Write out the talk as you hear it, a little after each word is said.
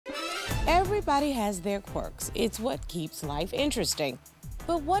Everybody has their quirks. It's what keeps life interesting.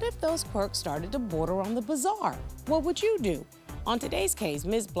 But what if those quirks started to border on the bizarre? What would you do? On today's case,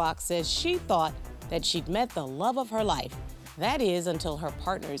 Ms. Block says she thought that she'd met the love of her life. That is, until her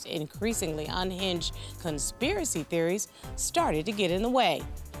partner's increasingly unhinged conspiracy theories started to get in the way.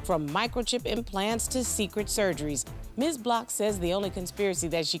 From microchip implants to secret surgeries, Ms. Block says the only conspiracy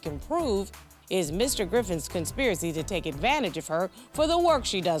that she can prove is Mr. Griffin's conspiracy to take advantage of her for the work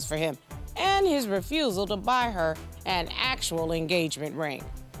she does for him, and his refusal to buy her an actual engagement ring.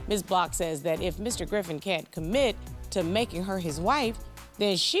 Ms. Block says that if Mr. Griffin can't commit to making her his wife,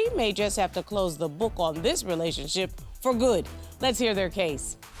 then she may just have to close the book on this relationship for good. Let's hear their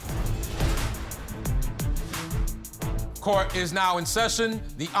case. Court is now in session.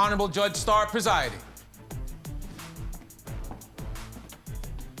 The Honorable Judge Starr presiding.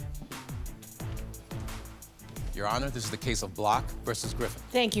 Your Honor, this is the case of Block versus Griffin.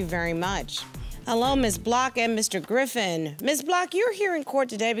 Thank you very much. Hello, Ms. Block and Mr. Griffin. Ms. Block, you're here in court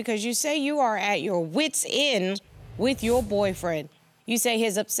today because you say you are at your wits' end with your boyfriend. You say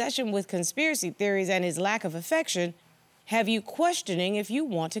his obsession with conspiracy theories and his lack of affection have you questioning if you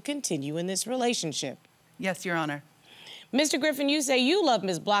want to continue in this relationship. Yes, Your Honor. Mr. Griffin, you say you love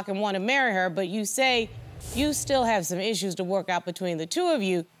Ms. Block and want to marry her, but you say you still have some issues to work out between the two of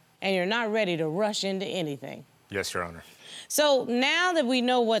you, and you're not ready to rush into anything. Yes, Your Honor. So now that we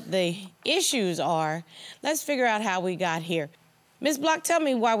know what the issues are, let's figure out how we got here. Ms. Block, tell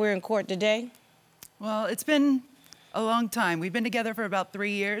me why we're in court today. Well, it's been a long time. We've been together for about 3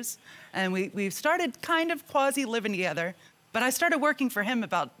 years, and we've started kind of quasi-living together, but I started working for him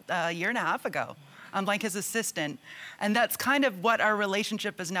about a year and a half ago. I'm like his assistant, and that's kind of what our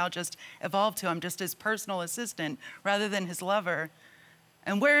relationship has now just evolved to. I'm just his personal assistant rather than his lover.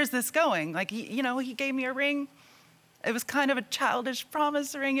 And where is this going? Like, he gave me a ring. It was kind of a childish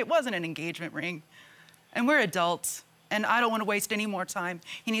promise ring. It wasn't an engagement ring. And we're adults, and I don't want to waste any more time.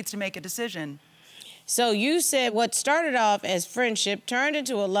 He needs to make a decision. So you said what started off as friendship turned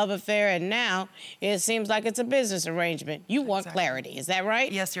into a love affair, and now it seems like it's a business arrangement. You want clarity, is that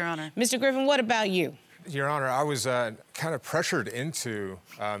right? Yes, Your Honor. Mr. Griffin, what about you? Your Honor, I was kind of pressured into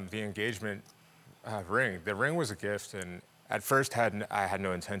the engagement ring. The ring was a gift, and at first I had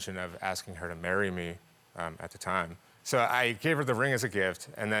no intention of asking her to marry me at the time. So I gave her the ring as a gift,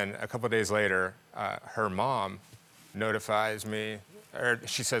 and then a couple of days later, her mom notifies me, or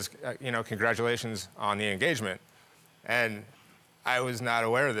she says, congratulations on the engagement. And I was not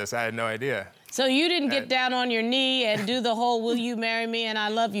aware of this. I had no idea. So you didn't get down on your knee and do the whole will you marry me and I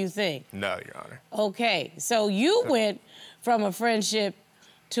love you thing? No, Your Honor. Okay, so you went from a friendship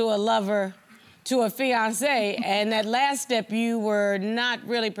to a lover to a fiancé, and that last step you were not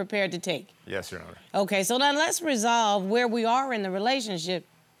really prepared to take. Yes, Your Honor. Okay, so now let's resolve where we are in the relationship.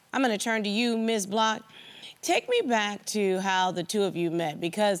 I'm gonna turn to you, Ms. Block. Take me back to how the two of you met,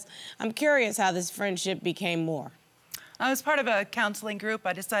 because I'm curious how this friendship became more. I was part of a counseling group.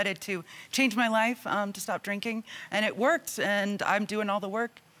 I decided to change my life, to stop drinking, and it worked, and I'm doing all the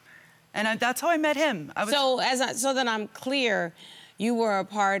work. And that's how I met him. So that I'm clear, you were a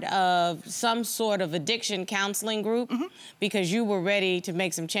part of some sort of addiction counseling group because you were ready to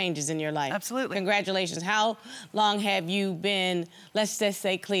make some changes in your life. Absolutely. Congratulations. How long have you been, let's just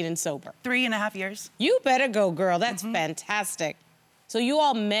say, clean and sober? 3.5 years. You better go, girl. That's fantastic. So you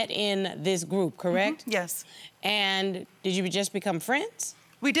all met in this group, correct? Yes. And did you just become friends?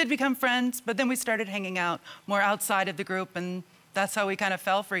 We did become friends, but then we started hanging out more outside of the group, and that's how we kind of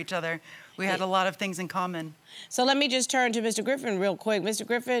fell for each other. We had a lot of things in common. So let me just turn to Mr. Griffin real quick. Mr.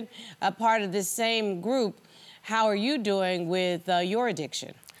 Griffin, a part of this same group, how are you doing with your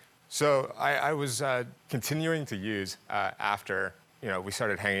addiction? So I was continuing to use after we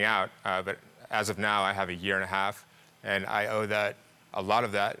started hanging out, but as of now I have a year and a half, and I owe a lot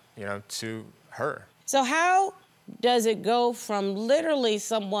of that to her. So how does it go from literally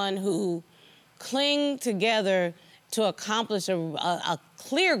someone who cling together to accomplish a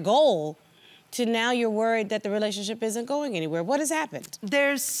clear goal to now you're worried that the relationship isn't going anywhere? What has happened?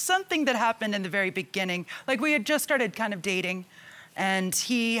 There's something that happened in the very beginning. Like, we had just started kind of dating, and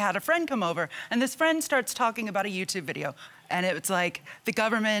he had a friend come over, and this friend starts talking about a YouTube video. And it's like, the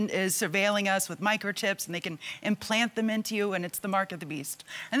government is surveilling us with microchips, and they can implant them into you, and it's the mark of the beast.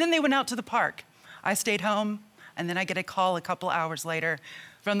 And then they went out to the park. I stayed home, and then I get a call a couple hours later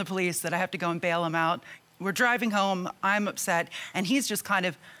from the police that I have to go and bail him out. We're driving home, I'm upset, and he's just kind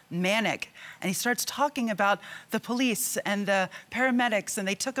of manic. And he starts talking about the police and the paramedics, and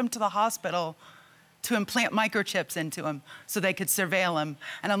they took him to the hospital to implant microchips into him so they could surveil him.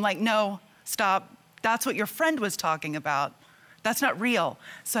 And I'm like, no, stop. That's what your friend was talking about. That's not real.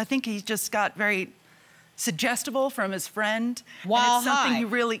 So I think he just got very suggestible from his friend. While and it's something high. he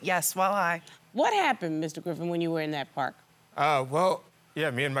really, yes, while high. What happened, Mr. Griffin, when you were in that park? Well,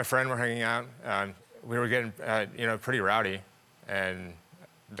 yeah, me and my friend were hanging out. We were getting, pretty rowdy, and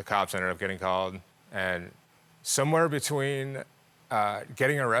the cops ended up getting called. And somewhere between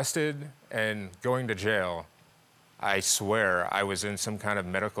getting arrested and going to jail, I swear I was in some kind of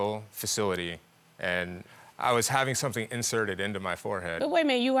medical facility, and I was having something inserted into my forehead. But wait a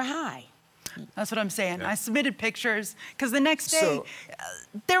minute, you were high. That's what I'm saying. Yeah. I submitted pictures, because the next day, So,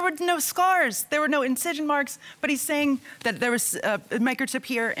 there were no scars, there were no incision marks, but he's saying that there was a microchip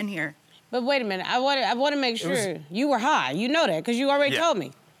here and here. But wait a minute, I want to make sure you were high. You know that, because you already told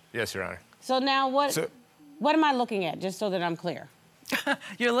me. Yes, Your Honor. So now what am I looking at, just so that I'm clear?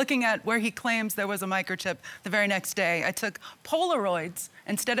 You're looking at where he claims there was a microchip the very next day. I took Polaroids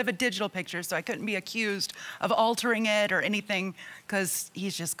instead of a digital picture, so I couldn't be accused of altering it or anything, because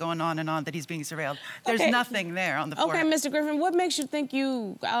he's just going on and on that he's being surveilled. There's nothing there on the forehead. Okay, Mr. Griffin, what makes you think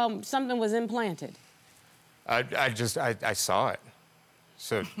something was implanted? I saw it.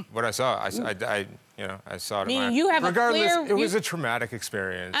 So what I saw, I saw it. Meaning you have regardless, a clear... it was a traumatic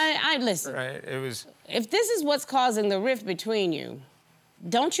experience. I listen. Right? It was... If this is what's causing the rift between you,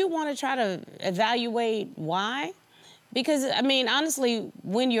 don't you want to try to evaluate why? Because, I mean, honestly,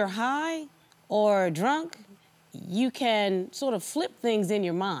 when you're high or drunk, you can sort of flip things in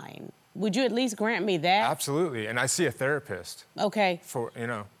your mind. Would you at least grant me that? Absolutely, and I see a therapist. Okay. So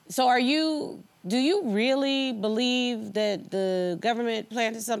do you really believe that the government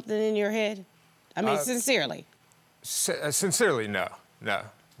planted something in your head? I mean, sincerely. Sincerely, no.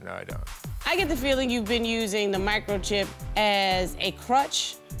 No, I don't. I get the feeling you've been using the microchip as a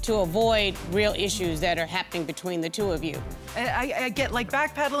crutch to avoid real issues that are happening between the two of you. I get like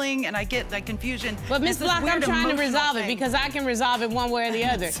backpedaling and I get like confusion. But Ms. Block, I'm trying to resolve it because I can resolve it one way or the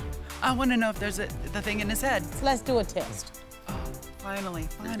other. I want to know if there's the thing in his head. So let's do a test. Oh, finally.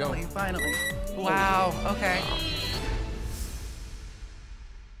 Wow, okay.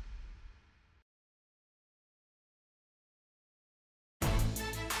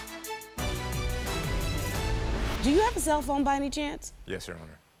 Do you have a cell phone by any chance? Yes, Your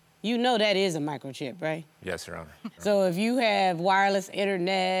Honor. You know that is a microchip, right? Yes, Your Honor. So if you have wireless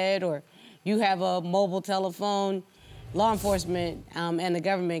internet or you have a mobile telephone, law enforcement and the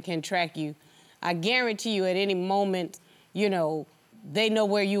government can track you. I guarantee you at any moment, they know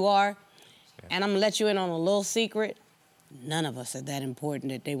where you are. Yeah. And I'm gonna let you in on a little secret. None of us are that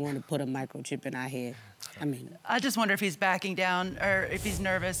important that they want to put a microchip in our head. I just wonder if he's backing down or if he's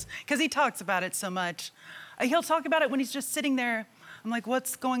nervous, because he talks about it so much. He'll talk about it when he's just sitting there. I'm like,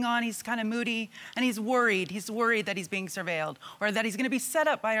 what's going on? He's kind of moody, and he's worried. He's worried that he's being surveilled or that he's going to be set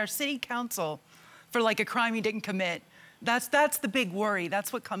up by our city council for like a crime he didn't commit. That's the big worry.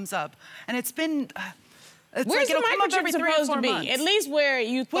 That's what comes up. And it's been... Where's the microchip supposed to be? Months. At least where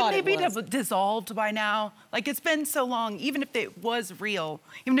you thought it was. Wouldn't they be dissolved by now? Like, it's been so long, even if it was real,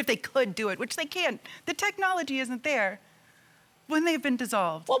 even if they could do it, which they can't. The technology isn't there. Wouldn't they have been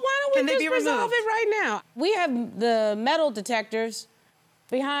dissolved? Well, why don't we just resolve it right now? We have the metal detectors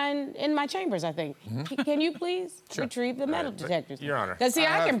in my chambers, I think. Mm-hmm. Can you please retrieve the metal detectors? Your Honor, because see,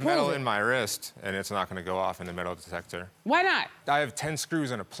 I can prove metal in my wrist, and it's not going to go off in the metal detector. Why not? I have 10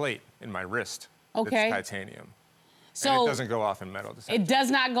 screws and a plate in my wrist. Okay. It's titanium. So and it doesn't go off in metal detector. It does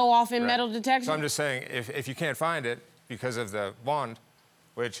not go off in metal detector? So I'm just saying, if you can't find it because of the wand,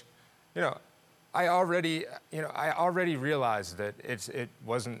 which, I already realized that it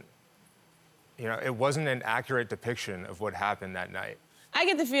wasn't an accurate depiction of what happened that night. I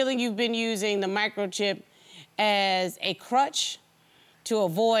get the feeling you've been using the microchip as a crutch to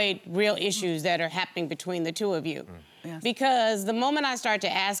avoid real issues that are happening between the two of you. Yes. Because the moment I start to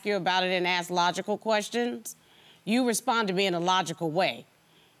ask you about it and ask logical questions, you respond to me in a logical way,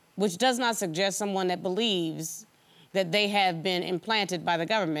 which does not suggest someone that believes that they have been implanted by the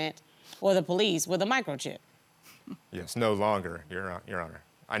government or the police with a microchip. Yes, no longer, Your Honor.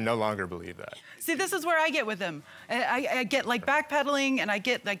 I no longer believe that. See, this is where I get with him. I get like backpedaling and I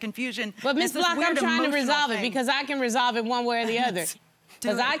get like confusion. But Ms. Block, I'm trying to resolve it because I can resolve it one way or the other.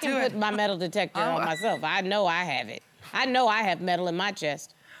 Because I can put my metal detector on myself. I know I have it. I know I have metal in my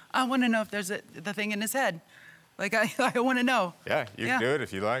chest. I want to know if there's the thing in his head. Like, I want to know. Yeah, you can do it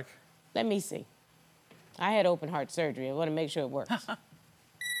if you like. Let me see. I had open heart surgery. I want to make sure it works.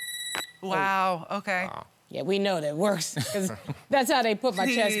 Wow, okay. Wow. Yeah, we know that it works, because that's how they put my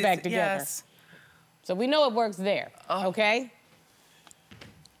chest back together. Yes. So we know it works there, okay?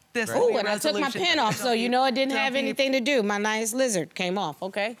 Ooh, and I took my pen off, so you know it didn't have anything to do. My nice lizard came off,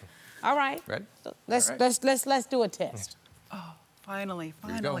 okay? All right. Ready? So let's do a test. Oh. Finally.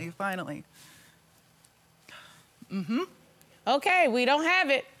 Okay, we don't have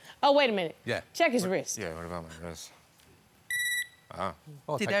it. Oh, wait a minute. Yeah. Check his wrist. Yeah, what about my wrist? Oh,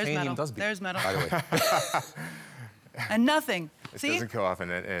 See, there's titanium metal. does beat. There's metal. By the way. And nothing. It See? doesn't go off in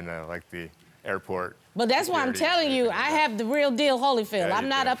like the airport. But that's why I'm security telling you, and I everything have the real deal Holyfield. Yeah, I'm you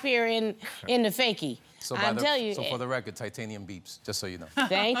not do. up here in the fakey. So I'm telling you. So for the record, titanium beeps, just so you know.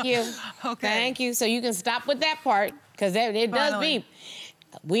 Thank you. Okay. Thank you. So you can stop with that part, because it does Finally. beep.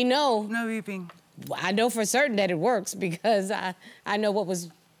 We know, No beeping. I know for certain that it works because I know what was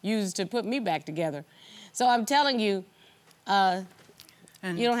used to put me back together. So I'm telling you, you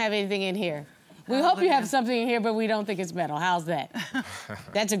don't have anything in here. We hope you have something in here, but we don't think it's metal. How's that?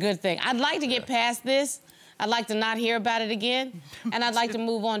 That's a good thing. I'd like to get past this. I'd like to not hear about it again. And I'd like to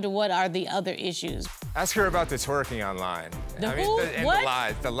move on to what are the other issues. Ask her about the twerking online. The who? And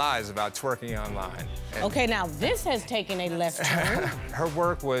What? the lies about twerking online. And Okay, now this has taken a left turn. her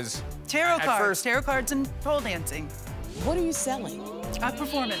work was Tarot at cards. first- Tarot cards and pole dancing. What are you selling?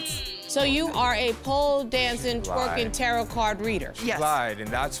 Performance. So you are a pole dancing, twerking Lied. tarot card reader. Yes. lied, and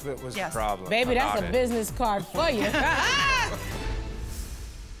that's what was Yes. the problem. Baby, that's about a it. business card for you.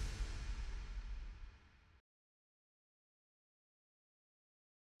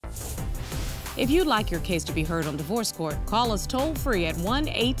 If you'd like your case to be heard on divorce court, call us toll-free at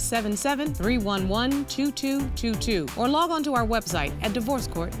 1-877-311-2222 or log on to our website at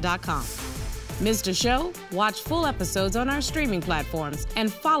divorcecourt.com. Missed a show? Watch full episodes on our streaming platforms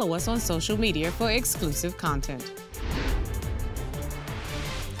and follow us on social media for exclusive content.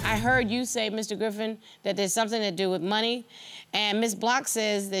 I heard you say, Mr. Griffin, that there's something to do with money, and Ms. Block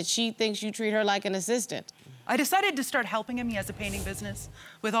says that she thinks you treat her like an assistant. I decided to start helping him. He has a painting business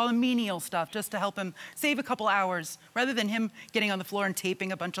with all the menial stuff just to help him save a couple hours. Rather than him getting on the floor and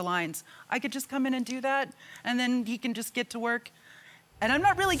taping a bunch of lines, I could just come in and do that, and then he can just get to work. And I'm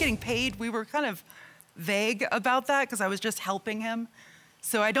not really getting paid. We were kind of vague about that because I was just helping him.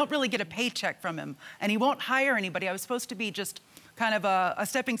 So I don't really get a paycheck from him. And he won't hire anybody. I was supposed to be just kind of a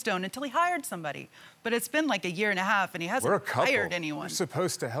stepping stone until he hired somebody. But it's been like a year and a half and he We're a hasn't couple. hired anyone. You're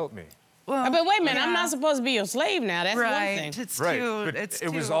supposed to help me. Well, But wait a minute, I'm yeah. not supposed to be your slave now. That's Right. one thing. It's Right, too, but it's it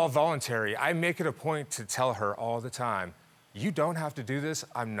was too- all voluntary. I make it a point to tell her all the time, you don't have to do this.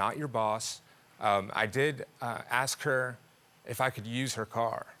 I'm not your boss. I did ask her if I could use her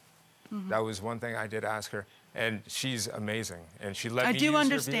car. That was one thing I did ask her, and she's amazing, and she let I me do use her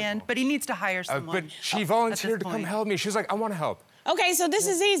understand, vehicle. but he needs to hire someone. But she at volunteered this to come point. help me. She was like, I want to help. Okay, so this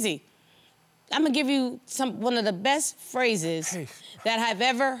is easy. I'm gonna give you one of the best phrases Hey. that I've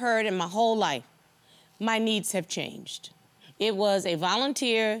ever heard in my whole life. My needs have changed. It was a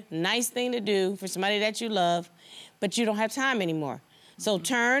volunteer, nice thing to do for somebody that you love, but you don't have time anymore. So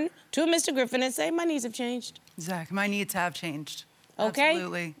turn to Mr. Griffin and say, my needs have changed. Zach, my needs have changed. Okay.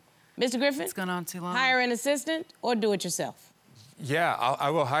 Absolutely. Mr. Griffin, It's gone on too long. hire an assistant or do it yourself. Yeah,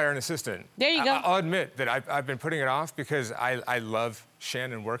 I will hire an assistant. There you go. I'll admit that I've been putting it off because I love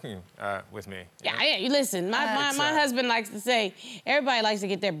Shannon working with me. Yeah, listen, my It's, husband likes to say, everybody likes to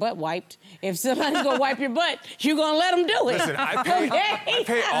get their butt wiped. If somebody's gonna wipe your butt, you're gonna let them do it. Listen, I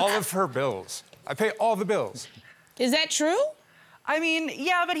pay all of her bills. I pay all the bills. Is that true? I mean,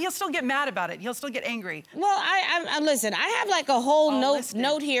 yeah, but he'll still get mad about it. He'll still get angry. Well, I listen, I have like a whole Listed.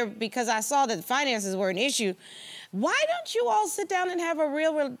 note here because I saw that finances were an issue. Why don't you all sit down and have a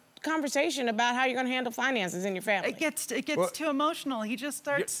real conversation about how you're gonna handle finances in your family? It gets Well- too emotional. He just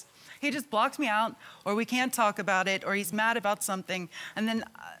starts, he just blocks me out, or we can't talk about it, or he's mad about something, and then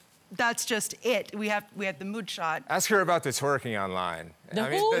that's just it. We had the mood shot. Ask her about the twerking online. The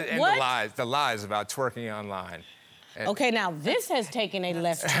who? and What? the lies about twerking online. And Okay, now this has taken a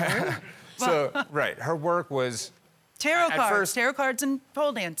left turn. So, right, her work was, Tarot At cards, first- tarot cards and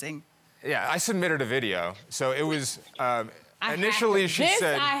pole dancing. yeah, I submitted a video. So it was, I initially have to, she this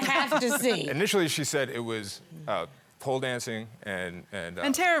said, I have to see. initially she said it was pole dancing and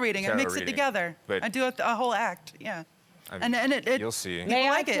tarot reading. I mix it reading. together. But I do a whole act. Yeah. I mean, and it you'll see. May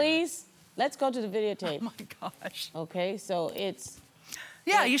I like it. please? Let's go to the videotape. Oh my gosh. Okay, so it's,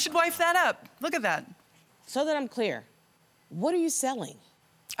 Yeah, you should wife that up. Look at that. so that I'm clear, what are you selling?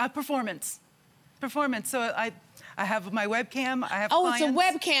 Performance. Performance. So I have my webcam. I have Oh, it's a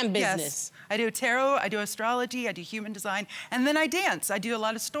clients. webcam business. Yes. I do tarot. I do astrology. I do human design, and then I dance. I do a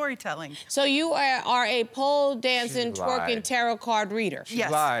lot of storytelling. So you are a pole dancing, She twerking lied. tarot card reader. She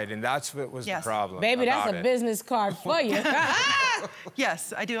Yes. lied, and that's what was Yes. the problem. Baby, that's about a it. business card for you.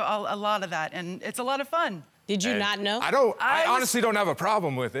 Yes, I do a lot of that, and it's a lot of fun. Did you And not know? I I was- honestly don't have a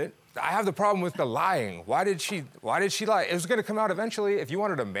problem with it. I have the problem with the lying. Why did she lie? It was gonna come out eventually. If you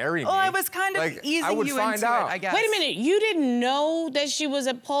wanted to marry me. Well, I was kind of easing you into it, I guess. Wait a minute, you didn't know that she was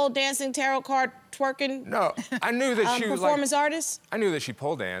a pole dancing, tarot card twerking? No, I knew that she was performance artist? I knew that she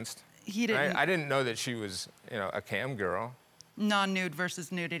pole danced. He didn't. I didn't know that she was, you know, a cam girl. Non-nude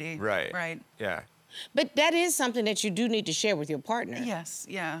versus nudity. Right. Right. Yeah. But that is something that you do need to share with your partner. Yes,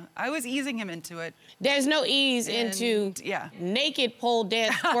 yeah. I was easing him into it. There's no ease into naked pole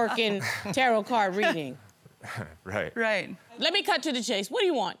dance twerking tarot card reading. Right. Right. Let me cut to the chase. What do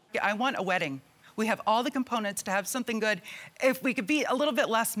you want? I want a wedding. We have all the components to have something good. If we could be a little bit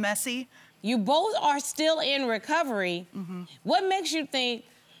less messy. You both are still in recovery. What makes you think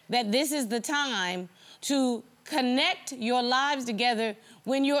that this is the time to connect your lives together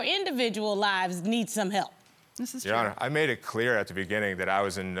when your individual lives need some help? This is Your true. Honor, I made it clear at the beginning that I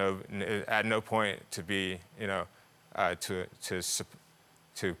was at no point to be, you know,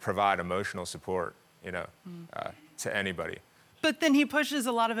 to provide emotional support, you know, to anybody. But then he pushes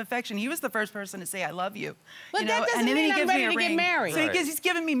a lot of affection. He was the first person to say, I love you. But you that know? doesn't And then mean he I'm gives ready me a to get ring. married. So he's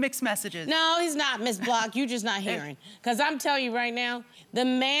giving me mixed messages. No, he's not, Miss Block. You just not hearing. Because I'm telling you right now, the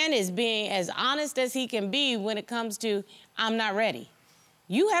man is being as honest as he can be when it comes to, I'm not ready.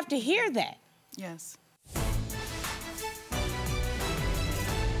 You have to hear that. Yes.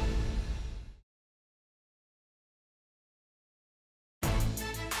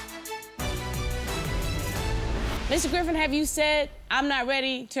 Mr. Griffin, have you said, I'm not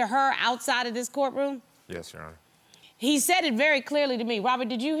ready to her outside of this courtroom? Yes, Your Honor. He said it very clearly to me. Robert,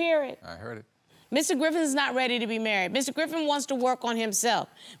 did you hear it? I heard it. Mr. Griffin is not ready to be married. Mr. Griffin wants to work on himself.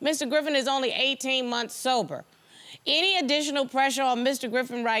 Mr. Griffin is only 18 months sober. Any additional pressure on Mr.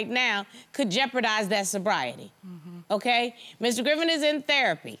 Griffin right now could jeopardize that sobriety, okay? Mr. Griffin is in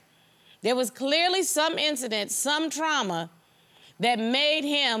therapy. There was clearly some incident, some trauma that made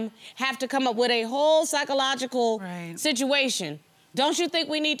him have to come up with a whole psychological situation. Don't you think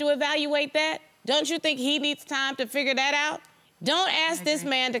we need to evaluate that? Don't you think he needs time to figure that out? Don't ask this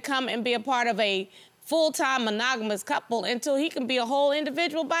man to come and be a part of a full-time monogamous couple until he can be a whole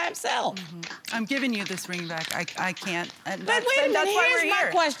individual by himself. I'm giving you this ring back. I can't. And But wait a minute, that's why here's we're my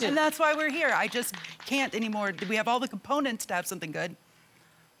here. question. And that's why we're here. I just can't anymore. We have all the components to have something good,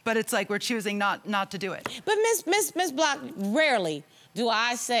 but it's like we're choosing not to do it. But Miss Block, rarely do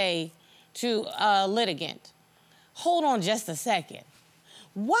I say to a litigant, hold on just a second.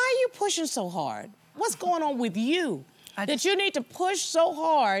 Why are you pushing so hard? What's going on with you that you need to push so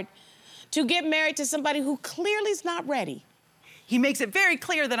hard to get married to somebody who clearly is not ready? He makes it very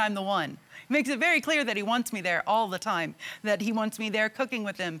clear that I'm the one. He makes it very clear that he wants me there all the time, that he wants me there cooking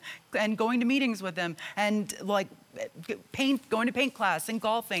with him and going to meetings with him and like going to paint class and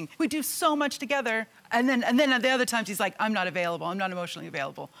golfing. We do so much together. And then at the other times he's like, I'm not available. I'm not emotionally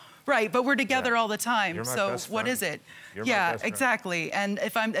available. Right, but we're together all the time. You're my So best what friend. is it? You're my Yeah, best friend. exactly. And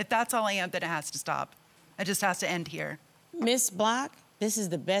if that's all I am, then it has to stop. It just has to end here. Miss Block, this is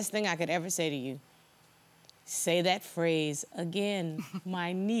the best thing I could ever say to you. Say that phrase again.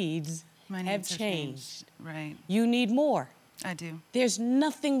 My needs My have needs changed. Right, You need more. I do. There's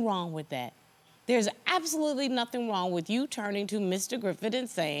nothing wrong with that. There's absolutely nothing wrong with you turning to Mr. Griffin and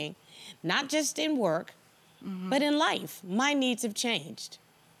saying, not just in work, but in life, my needs have changed.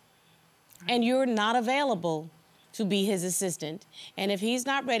 And you're not available to be his assistant. And if he's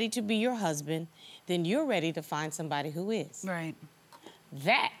not ready to be your husband, then you're ready to find somebody who is. Right.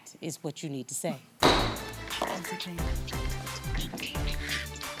 That is what you need to say. That's the thing.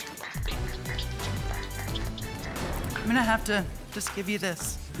 I'm gonna have to just give you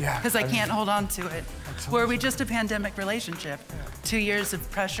this. Yeah, Because I I mean- can't hold on to it. Were we just a pandemic relationship? 2 years of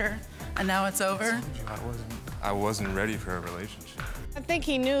pressure, and now it's over? I wasn't ready for a relationship. I think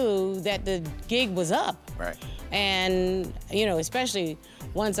he knew that the gig was up. Right. And, you know, especially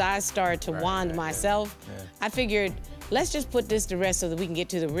once I started to wand myself, I figured, let's just put this to rest so that we can get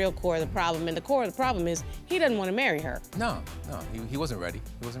to the real core of the problem. And the core of the problem is he doesn't want to marry her. No, he wasn't ready.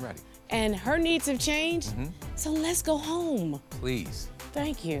 He wasn't ready. And her needs have changed, so let's go home. Please.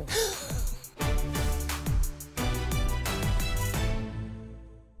 Thank you.